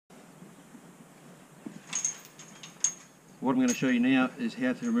What I'm going to show you now is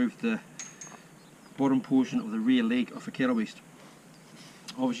how to remove the bottom portion of the rear leg of a cattle beast.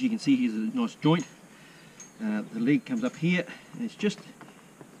 Obviously you can see here's a nice joint. The leg comes up here, and it's just,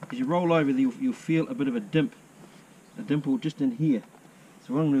 as you roll over you'll feel a bit of a dimple just in here.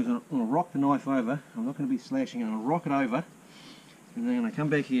 So what I'm going to do is I'm going to rock the knife over. I'm not going to be slashing, I'm going to rock it over, and then I'm going to come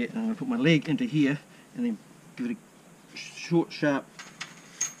back here and I'm going to put my leg into here and then give it a short sharp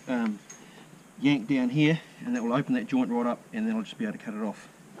yank down here, and that will open that joint right up, and then I'll just be able to cut it off.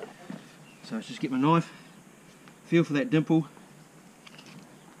 So let's just get my knife, feel for that dimple,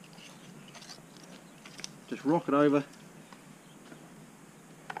 just rock it over.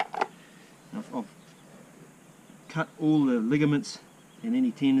 I've cut all the ligaments and any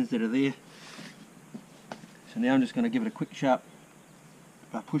tendons that are there. So now I'm just going to give it a quick sharp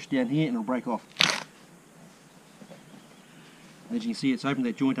push down here and it'll break off. As you can see, it's opened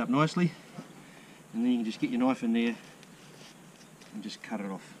that joint up nicely, and then you can just get your knife in there and just cut it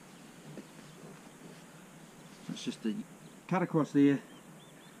off. So it's just a cut across there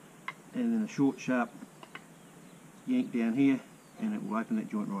and then a short sharp yank down here, and it will open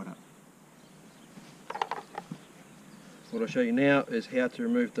that joint right up. What I'll show you now is how to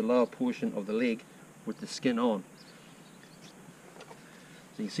remove the lower portion of the leg with the skin on.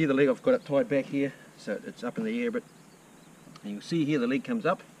 So you can see the leg I've got it tied back here, so it's up in the air a bit. And you'll see here the leg comes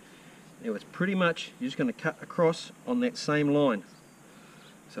up. Now it's pretty much, you're just going to cut across on that same line.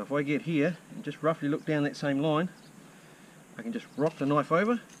 So if I get here and just roughly look down that same line, I can just rock the knife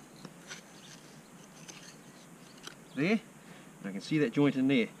over there, and I can see that joint in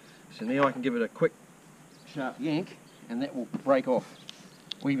there. So now I can give it a quick sharp yank and that will break off,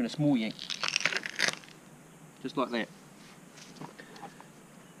 or even a small yank, just like that.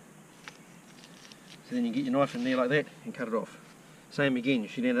 So then you get your knife in there like that and cut it off. Same again, you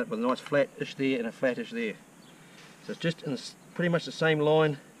should end up with a nice flat-ish there and a flat-ish there. So it's just in pretty much the same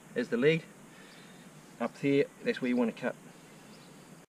line as the leg. Up there, that's where you want to cut.